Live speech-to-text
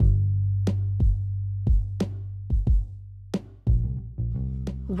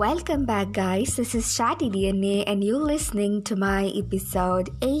Welcome back, guys. This is Chatty DNA, and you're listening to my episode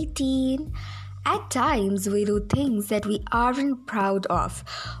 18. At times, we do things that we aren't proud of.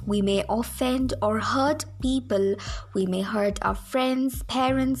 We may offend or hurt people. We may hurt our friends,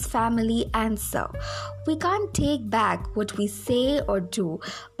 parents, family, and so. We can't take back what we say or do,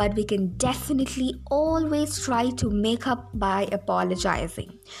 but we can definitely always try to make up by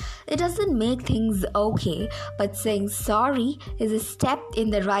apologizing. It doesn't make things okay, but saying sorry is a step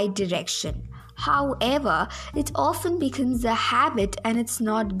in the right direction. However, it often becomes a habit and it's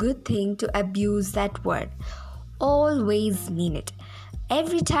not a good thing to abuse that word. Always mean it.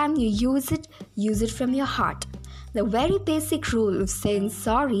 Every time you use it from your heart. The very basic rule of saying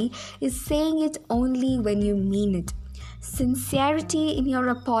sorry is saying it only when you mean it. Sincerity in your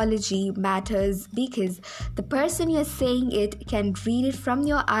apology matters because the person you're saying it can read it from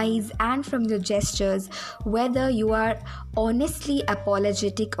your eyes and from your gestures, whether you are honestly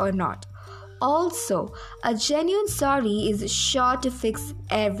apologetic or not. Also, a genuine sorry is sure to fix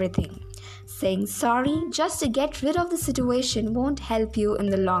everything. Saying sorry just to get rid of the situation won't help you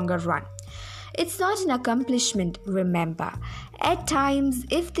in the longer run. It's not an accomplishment, remember. At times,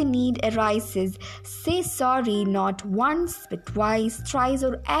 if the need arises, say sorry not once but twice, thrice,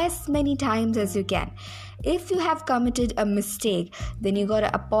 or as many times as you can. If you have committed a mistake, then you gotta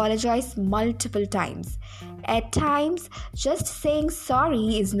apologize multiple times. At times, just saying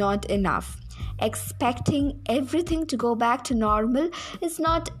sorry is not enough. Expecting everything to go back to normal is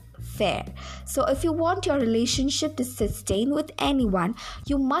not fair. So if you want your relationship to sustain with anyone,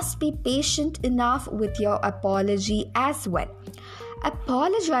 you must be patient enough with your apology as well.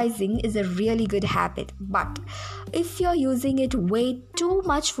 Apologizing is a really good habit, but if you're using it way too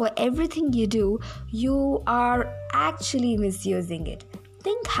much for everything you do, you are actually misusing it.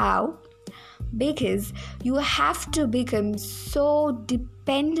 Think how? Because you have to become so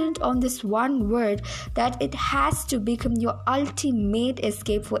dependent on this one word that it has to become your ultimate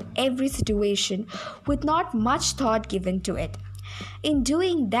escape for every situation with not much thought given to it. In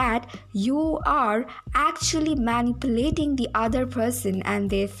doing that, you are actually manipulating the other person and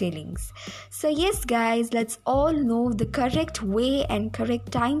their feelings. So yes, guys, let's all know the correct way and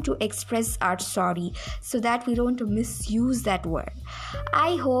correct time to express our sorry so that we don't misuse that word.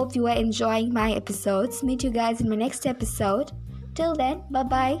 I hope you are enjoying my episodes. Meet you guys in my next episode. Till then,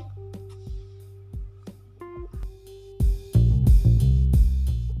 bye-bye.